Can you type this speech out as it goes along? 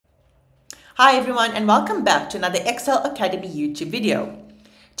Hi everyone and welcome back to another Excel Academy YouTube video.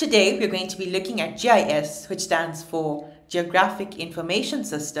 Today we're going to be looking at GIS, which stands for Geographic Information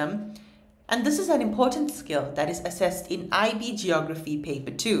System, and this is an important skill that is assessed in IEB Geography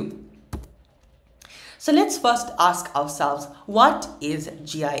Paper 2. So let's first ask ourselves, what is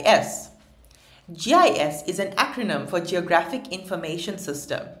GIS? GIS is an acronym for Geographic Information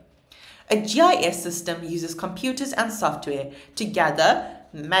System. A GIS system uses computers and software to gather,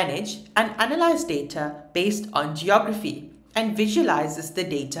 manage, and analyze data based on geography and visualizes the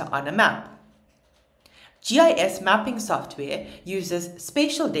data on a map. GIS mapping software uses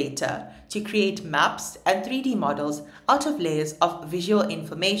spatial data to create maps and 3D models out of layers of visual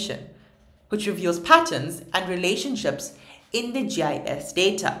information, which reveals patterns and relationships in the GIS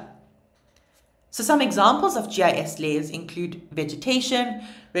data. So some examples of GIS layers include vegetation,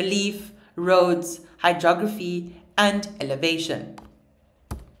 relief, roads, hydrography, and elevation.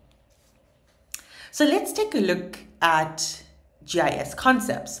 So let's take a look at GIS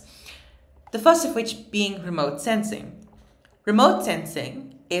concepts. The first of which being remote sensing. Remote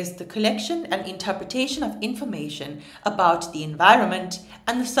sensing is the collection and interpretation of information about the environment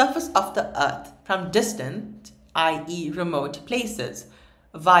and the surface of the Earth from distant, i.e. remote places,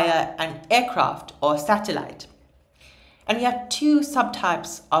 via an aircraft or satellite. And we have two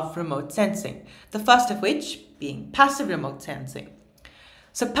subtypes of remote sensing, the first of which being passive remote sensing.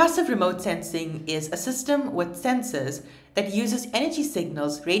 So passive remote sensing is a system with sensors that uses energy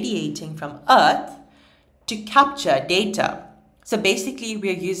signals radiating from Earth to capture data. So basically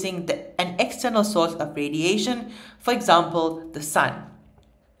we're using an external source of radiation, for example, the sun,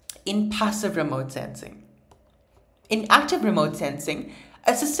 in passive remote sensing. In active remote sensing,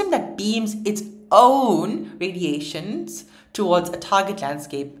 a system that beams its own radiations towards a target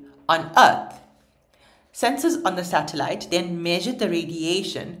landscape on Earth. Sensors on the satellite then measure the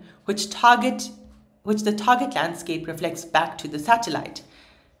radiation which the target landscape reflects back to the satellite.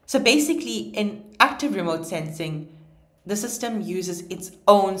 So basically, in active remote sensing, the system uses its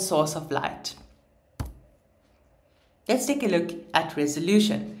own source of light. Let's take a look at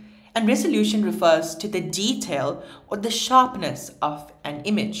resolution. And resolution refers to the detail or the sharpness of an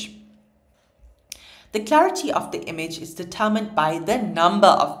image. The clarity of the image is determined by the number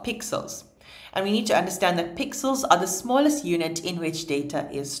of pixels. And we need to understand that pixels are the smallest unit in which data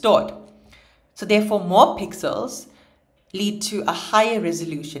is stored. So therefore, more pixels lead to a higher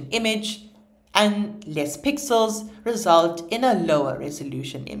resolution image, and less pixels result in a lower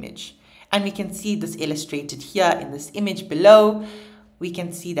resolution image. And we can see this illustrated here in this image below. We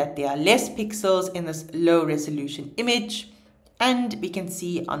can see that there are less pixels in this low resolution image, and we can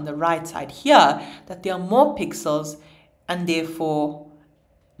see on the right side here that there are more pixels, and therefore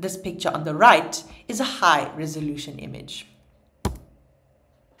this picture on the right is a high resolution image.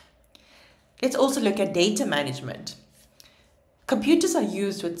 Let's also look at data management. Computers are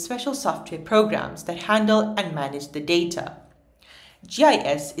used with special software programs that handle and manage the data.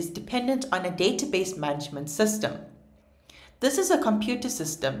 GIS is dependent on a database management system. This is a computer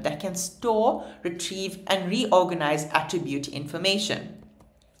system that can store, retrieve, and reorganize attribute information.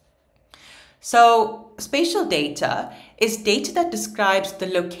 So, spatial data is data that describes the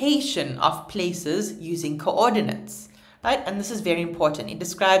location of places using coordinates, right? And this is very important. It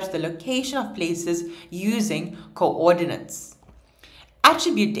describes the location of places using coordinates.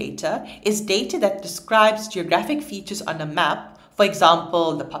 Attribute data is data that describes geographic features on a map. For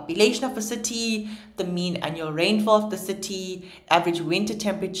example, the population of a city, the mean annual rainfall of the city, average winter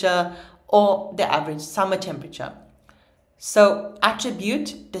temperature, or the average summer temperature. So,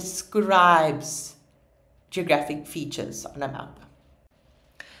 attribute describes geographic features on a map.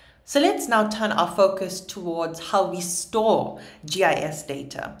 So let's now turn our focus towards how we store GIS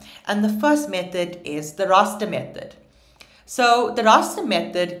data. And the first method is the raster method. So the raster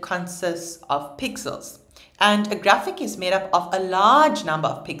method consists of pixels. And a graphic is made up of a large number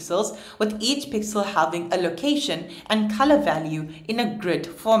of pixels, with each pixel having a location and color value in a grid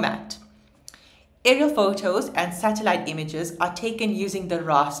format. Aerial photos and satellite images are taken using the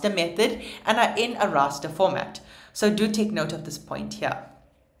raster method and are in a raster format. So do take note of this point here.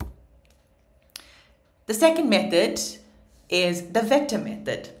 The second method is the vector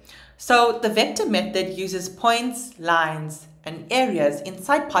method. So the vector method uses points, lines, and areas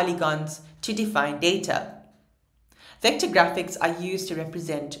inside polygons to define data. Vector graphics are used to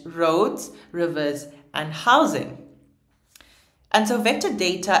represent roads, rivers, and housing. And so vector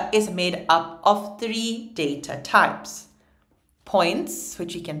data is made up of three data types. Points,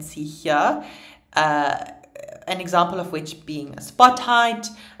 which you can see here, an example of which being a spot height,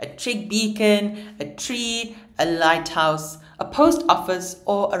 a trig beacon, a tree, a lighthouse, a post office,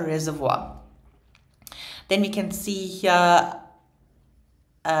 or a reservoir. Then we can see here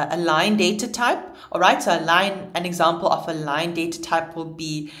a line data type. All right, so an example of a line data type will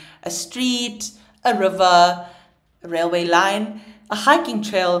be a street, a river, a railway line, a hiking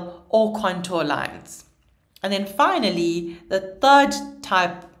trail, or contour lines. And then finally, the third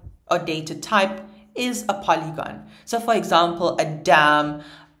type or data type is a polygon. So for example, a dam,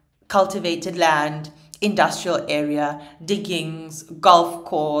 cultivated land, industrial area, diggings, golf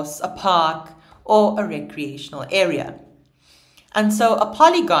course, a park, or a recreational area. And so a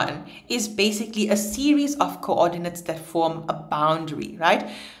polygon is basically a series of coordinates that form a boundary, right?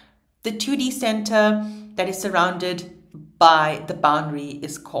 The 2D center that is surrounded by the boundary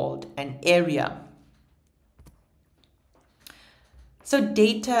is called an area. So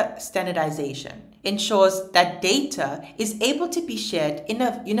data standardization ensures that data is able to be shared in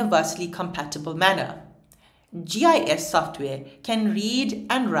a universally compatible manner. GIS software can read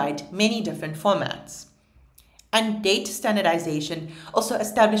and write many different formats. And data standardization also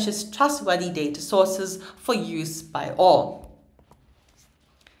establishes trustworthy data sources for use by all.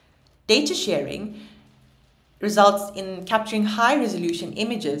 Data sharing results in capturing high-resolution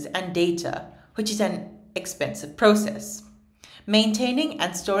images and data, which is an expensive process. Maintaining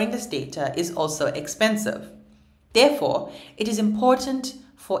and storing this data is also expensive. Therefore, it is important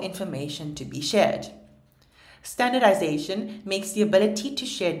for information to be shared. Standardization makes the ability to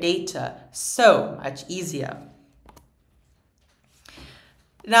share data so much easier.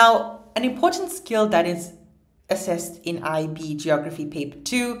 Now, an important skill that is assessed in IEB Geography Paper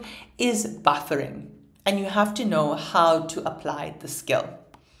 2 is buffering, and you have to know how to apply the skill.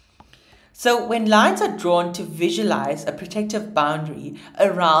 So when lines are drawn to visualize a protective boundary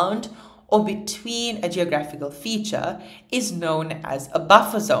around or between a geographical feature is known as a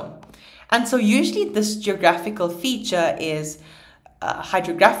buffer zone. And so usually this geographical feature is a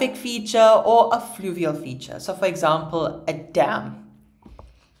hydrographic feature or a fluvial feature. So for example, a dam.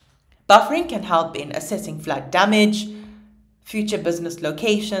 Buffering can help in assessing flood damage, future business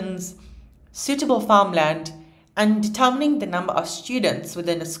locations, suitable farmland, and determining the number of students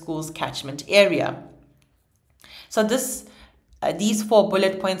within a school's catchment area. So these 4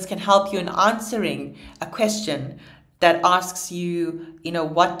 bullet points can help you in answering a question that asks you,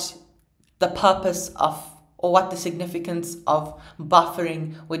 what the purpose of or what the significance of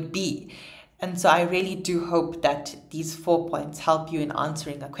buffering would be. And so I really do hope that these 4 points help you in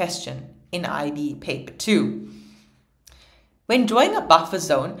answering a question in IB Paper 2. When drawing a buffer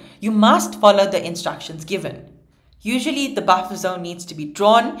zone, you must follow the instructions given. Usually, the buffer zone needs to be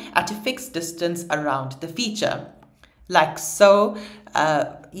drawn at a fixed distance around the feature. Like so,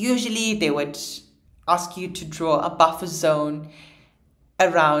 usually they would ask you to draw a buffer zone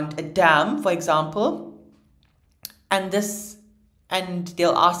around a dam, for example, and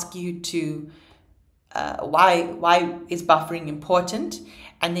they'll ask you to why is buffering important,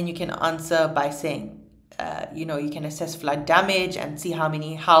 and then you can answer by saying, you can assess flood damage and see how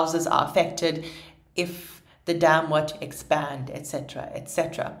many houses are affected if the dam were to expand, etc.,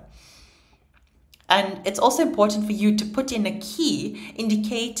 etc. And it's also important for you to put in a key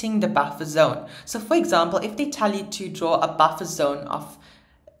indicating the buffer zone. So for example, if they tell you to draw a buffer zone of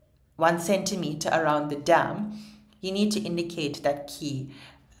 1 centimeter around the dam, you need to indicate that key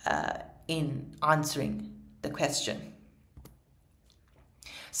in answering the question.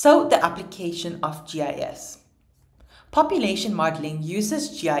 So the application of GIS. Population modeling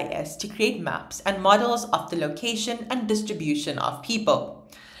uses GIS to create maps and models of the location and distribution of people.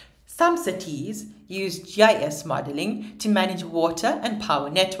 Some cities use GIS modeling to manage water and power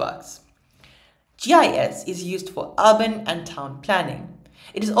networks. GIS is used for urban and town planning.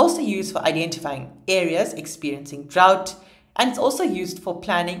 It is also used for identifying areas experiencing drought, and it's also used for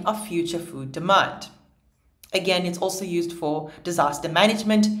planning of future food demand. Again, it's also used for disaster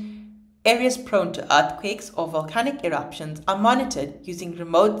management. Areas prone to earthquakes or volcanic eruptions are monitored using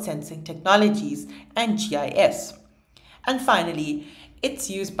remote sensing technologies and GIS. And finally,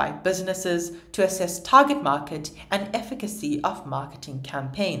 it's used by businesses to assess target market and efficacy of marketing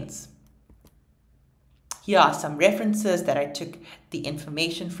campaigns. Here are some references that I took the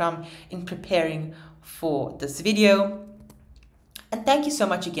information from in preparing for this video. And thank you so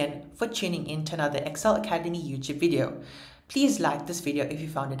much again for tuning in to another Excel Academy YouTube video. Please like this video if you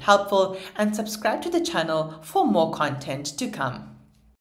found it helpful and subscribe to the channel for more content to come.